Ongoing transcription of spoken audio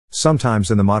Sometimes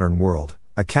in the modern world,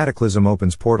 a cataclysm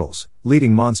opens portals,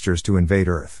 leading monsters to invade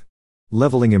Earth.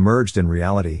 Leveling emerged in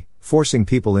reality, forcing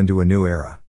people into a new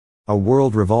era. A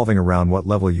world revolving around what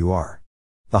level you are.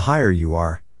 The higher you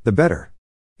are, the better.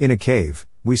 In a cave,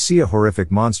 we see a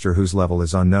horrific monster whose level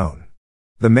is unknown.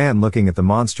 The man looking at the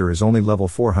monster is only level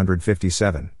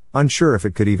 457, unsure if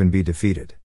it could even be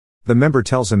defeated. The member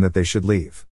tells him that they should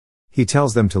leave. He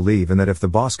tells them to leave and that if the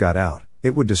boss got out,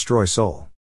 it would destroy Seoul.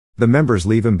 The members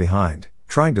leave him behind.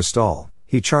 Trying to stall,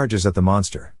 he charges at the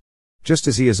monster. Just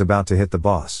as he is about to hit the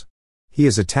boss, he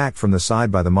is attacked from the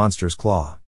side by the monster's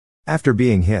claw. After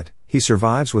being hit, he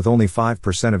survives with only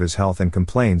 5% of his health and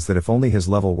complains that if only his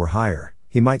level were higher,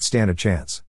 he might stand a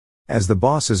chance. As the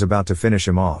boss is about to finish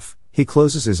him off, he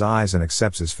closes his eyes and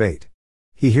accepts his fate.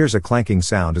 He hears a clanking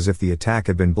sound as if the attack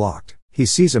had been blocked. He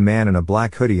sees a man in a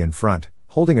black hoodie in front,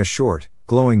 holding a short,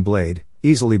 glowing blade,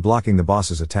 easily blocking the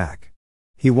boss's attack.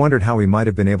 He wondered how he might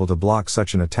have been able to block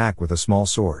such an attack with a small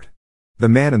sword. The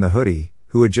man in the hoodie,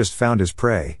 who had just found his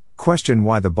prey, questioned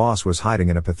why the boss was hiding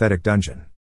in a pathetic dungeon.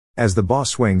 As the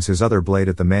boss swings his other blade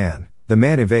at the man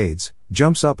evades,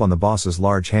 jumps up on the boss's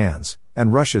large hands,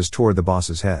 and rushes toward the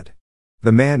boss's head.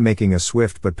 The man making a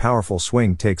swift but powerful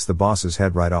swing takes the boss's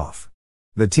head right off.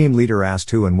 The team leader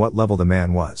asked who and what level the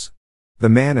man was. The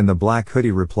man in the black hoodie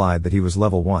replied that he was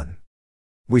level 1.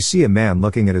 We see a man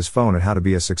looking at his phone at how to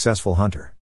be a successful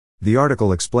hunter. The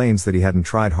article explains that he hadn't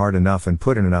tried hard enough and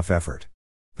put in enough effort.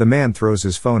 The man throws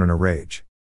his phone in a rage.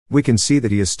 We can see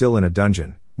that he is still in a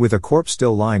dungeon, with a corpse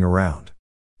still lying around.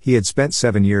 He had spent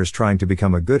 7 years trying to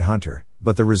become a good hunter,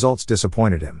 but the results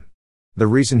disappointed him. The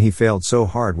reason he failed so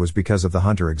hard was because of the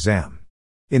hunter exam.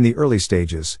 In the early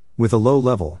stages, with a low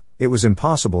level, it was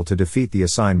impossible to defeat the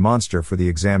assigned monster for the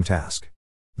exam task.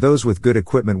 Those with good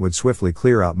equipment would swiftly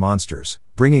clear out monsters,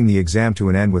 bringing the exam to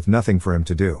an end with nothing for him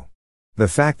to do. The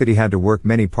fact that he had to work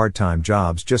many part-time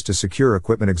jobs just to secure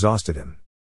equipment exhausted him.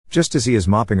 Just as he is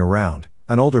mopping around,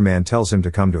 an older man tells him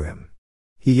to come to him.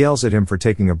 He yells at him for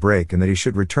taking a break and that he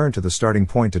should return to the starting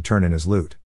point to turn in his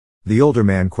loot. The older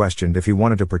man questioned if he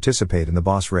wanted to participate in the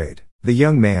boss raid. The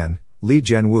young man,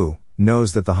 Geonwoo,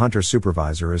 knows that the hunter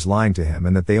supervisor is lying to him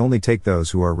and that they only take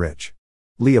those who are rich.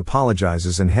 Lee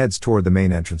apologizes and heads toward the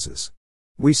main entrances.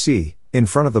 We see, in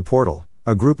front of the portal,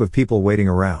 a group of people waiting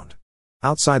around.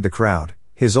 Outside the crowd,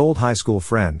 his old high school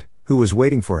friend, who was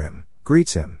waiting for him,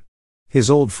 greets him. His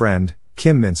old friend,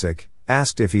 Kim Min-sik,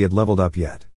 asked if he had leveled up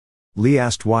yet. Lee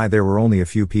asked why there were only a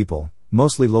few people,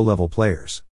 mostly low-level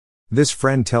players. This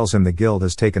friend tells him the guild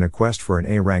has taken a quest for an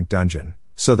A-rank dungeon,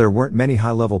 so there weren't many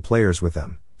high-level players with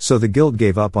them, so the guild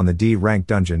gave up on the D-rank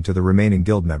dungeon to the remaining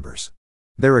guild members.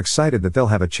 They're excited that they'll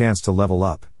have a chance to level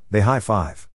up. They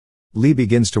high-five. Lee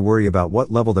begins to worry about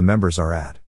what level the members are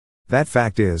at. That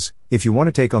fact is, if you want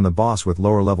to take on the boss with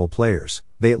lower-level players,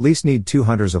 they at least need 2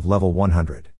 hunters of level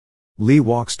 100. Lee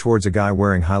walks towards a guy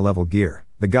wearing high-level gear,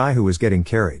 the guy who is getting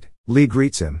carried. Lee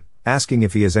greets him, asking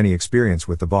if he has any experience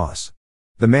with the boss.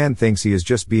 The man thinks he is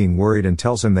just being worried and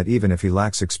tells him that even if he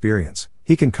lacks experience,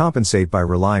 he can compensate by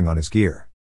relying on his gear.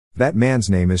 That man's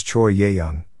name is Choi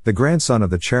Ye-young, the grandson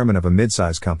of the chairman of a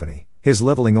mid-size company, his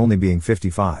leveling only being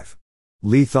 55.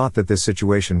 Lee thought that this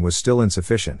situation was still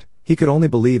insufficient. He could only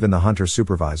believe in the hunter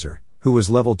supervisor, who was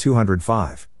level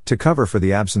 205, to cover for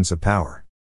the absence of power.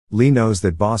 Lee knows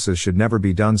that bosses should never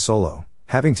be done solo.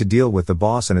 Having to deal with the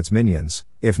boss and its minions,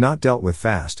 if not dealt with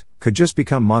fast, could just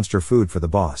become monster food for the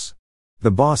boss. The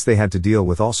boss they had to deal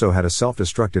with also had a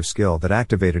self-destructive skill that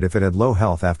activated if it had low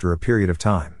health after a period of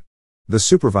time. The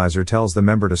supervisor tells the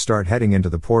member to start heading into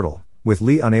the portal, with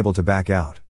Lee unable to back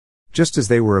out. Just as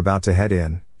they were about to head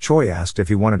in, Choi asked if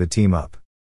he wanted to team up.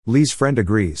 Lee's friend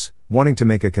agrees, wanting to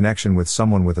make a connection with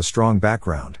someone with a strong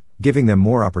background, giving them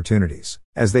more opportunities.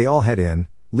 As they all head in,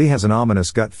 Lee has an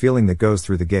ominous gut feeling that goes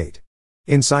through the gate.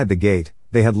 Inside the gate,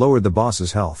 they had lowered the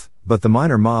boss's health, but the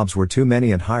minor mobs were too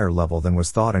many and higher level than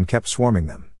was thought and kept swarming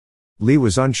them. Lee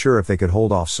was unsure if they could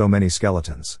hold off so many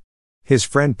skeletons. His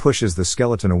friend pushes the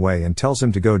skeleton away and tells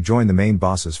him to go join the main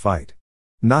boss's fight.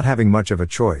 Not having much of a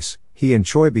choice, he and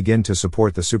Choi begin to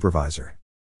support the supervisor.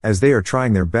 As they are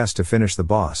trying their best to finish the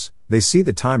boss, they see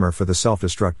the timer for the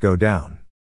self-destruct go down.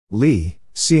 Lee,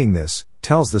 seeing this,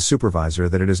 tells the supervisor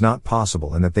that it is not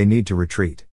possible and that they need to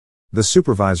retreat. The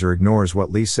supervisor ignores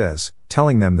what Lee says,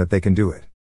 telling them that they can do it.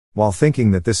 While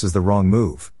thinking that this is the wrong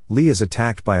move, Lee is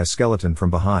attacked by a skeleton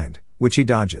from behind, which he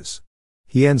dodges.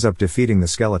 He ends up defeating the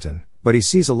skeleton, but he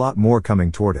sees a lot more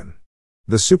coming toward him.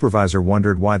 The supervisor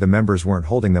wondered why the members weren't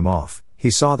holding them off. He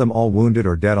saw them all wounded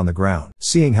or dead on the ground.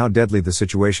 Seeing how deadly the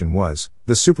situation was,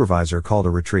 the supervisor called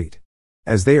a retreat.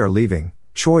 As they are leaving,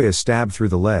 Choi is stabbed through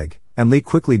the leg, and Lee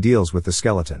quickly deals with the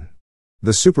skeleton.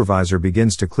 The supervisor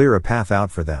begins to clear a path out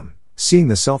for them. Seeing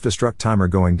the self-destruct timer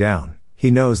going down,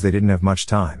 he knows they didn't have much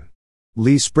time.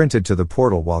 Lee sprinted to the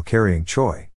portal while carrying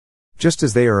Choi. Just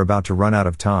as they are about to run out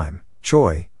of time,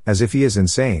 Choi, as if he is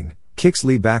insane, kicks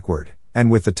Lee backward,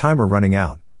 and with the timer running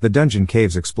out, the dungeon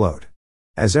caves explode.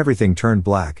 As everything turned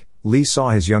black, Lee saw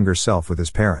his younger self with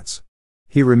his parents.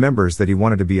 He remembers that he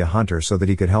wanted to be a hunter so that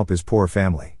he could help his poor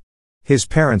family. His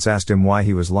parents asked him why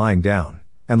he was lying down,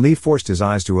 and Lee forced his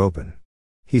eyes to open.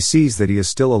 He sees that he is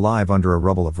still alive under a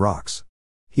rubble of rocks.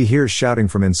 He hears shouting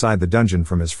from inside the dungeon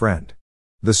from his friend.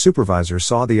 The supervisor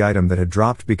saw the item that had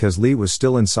dropped because Lee was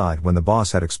still inside when the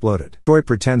boss had exploded. Choi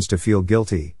pretends to feel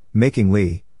guilty, making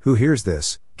Lee, who hears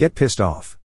this, get pissed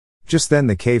off. Just then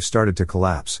the cave started to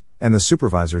collapse, and the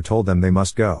supervisor told them they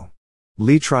must go.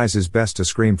 Lee tries his best to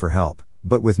scream for help,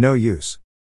 but with no use.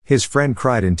 His friend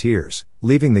cried in tears,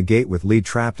 leaving the gate with Lee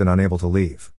trapped and unable to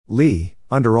leave. Lee,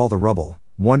 under all the rubble,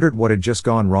 wondered what had just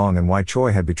gone wrong and why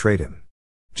Choi had betrayed him.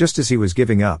 Just as he was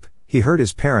giving up, he heard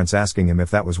his parents asking him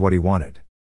if that was what he wanted.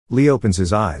 Lee opens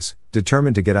his eyes,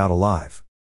 determined to get out alive.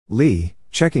 Lee,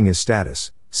 checking his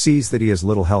status, sees that he has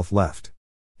little health left.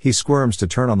 He squirms to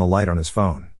turn on the light on his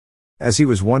phone. As he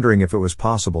was wondering if it was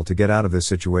possible to get out of this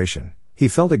situation, he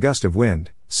felt a gust of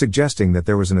wind, suggesting that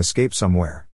there was an escape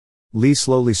somewhere. Lee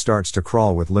slowly starts to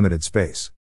crawl with limited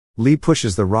space. Lee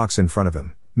pushes the rocks in front of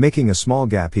him, making a small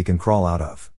gap he can crawl out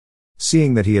of.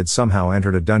 Seeing that he had somehow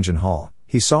entered a dungeon hall,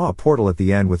 he saw a portal at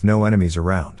the end with no enemies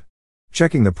around.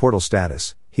 Checking the portal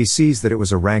status, he sees that it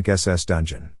was a rank SS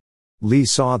dungeon. Lee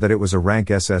saw that it was a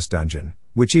rank SS dungeon,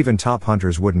 which even top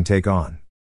hunters wouldn't take on.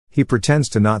 He pretends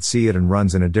to not see it and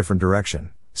runs in a different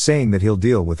direction, saying that he'll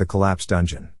deal with the collapsed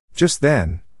dungeon. Just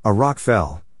then, a rock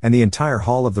fell, and the entire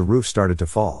hall of the roof started to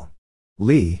fall.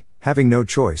 Lee, having no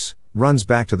choice, runs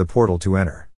back to the portal to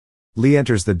enter. Lee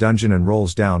enters the dungeon and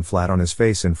rolls down flat on his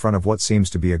face in front of what seems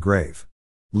to be a grave.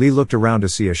 Lee looked around to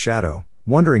see a shadow,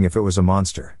 wondering if it was a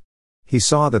monster. He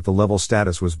saw that the level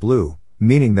status was blue,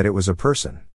 meaning that it was a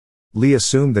person. Lee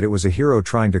assumed that it was a hero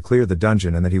trying to clear the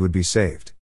dungeon and that he would be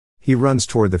saved. He runs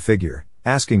toward the figure,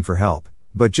 asking for help,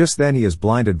 but just then he is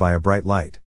blinded by a bright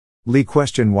light. Lee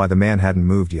questioned why the man hadn't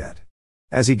moved yet.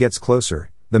 As he gets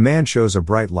closer, the man shows a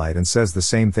bright light and says the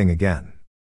same thing again.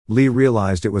 Lee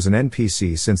realized it was an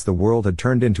NPC since the world had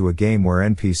turned into a game where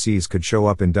NPCs could show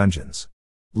up in dungeons.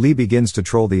 Lee begins to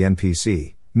troll the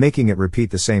NPC, making it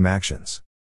repeat the same actions.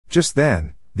 Just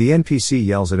then, the NPC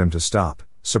yells at him to stop,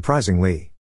 surprising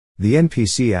Lee. The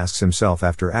NPC asks himself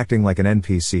after acting like an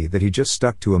NPC that he just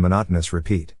stuck to a monotonous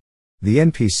repeat. The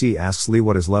NPC asks Lee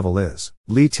what his level is.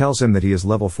 Lee tells him that he is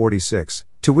level 46,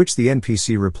 to which the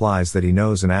NPC replies that he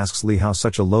knows and asks Lee how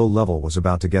such a low level was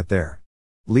about to get there.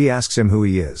 Lee asks him who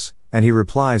he is, and he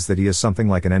replies that he is something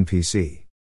like an NPC.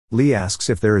 Lee asks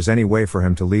if there is any way for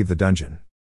him to leave the dungeon.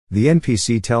 The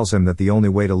NPC tells him that the only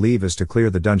way to leave is to clear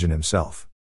the dungeon himself.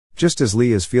 Just as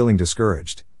Lee is feeling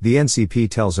discouraged, the NCP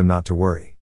tells him not to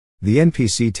worry. The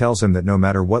NPC tells him that no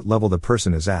matter what level the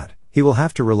person is at, he will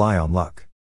have to rely on luck.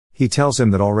 He tells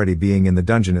him that already being in the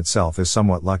dungeon itself is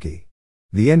somewhat lucky.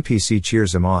 The NPC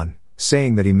cheers him on,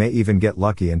 saying that he may even get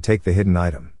lucky and take the hidden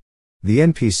item. The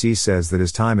NPC says that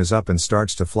his time is up and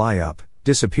starts to fly up,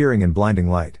 disappearing in blinding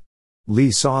light. Lee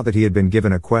saw that he had been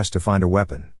given a quest to find a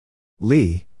weapon.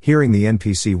 Lee, hearing the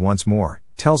NPC once more,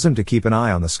 tells him to keep an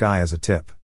eye on the sky as a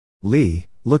tip. Lee,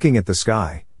 looking at the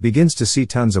sky, begins to see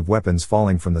tons of weapons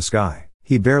falling from the sky.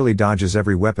 He barely dodges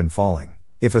every weapon falling.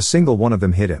 If a single one of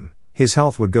them hit him, his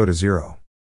health would go to 0.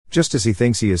 Just as he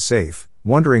thinks he is safe,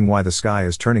 wondering why the sky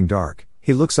is turning dark,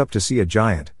 he looks up to see a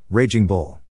giant, raging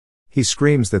bull. He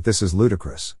screams that this is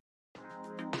ludicrous.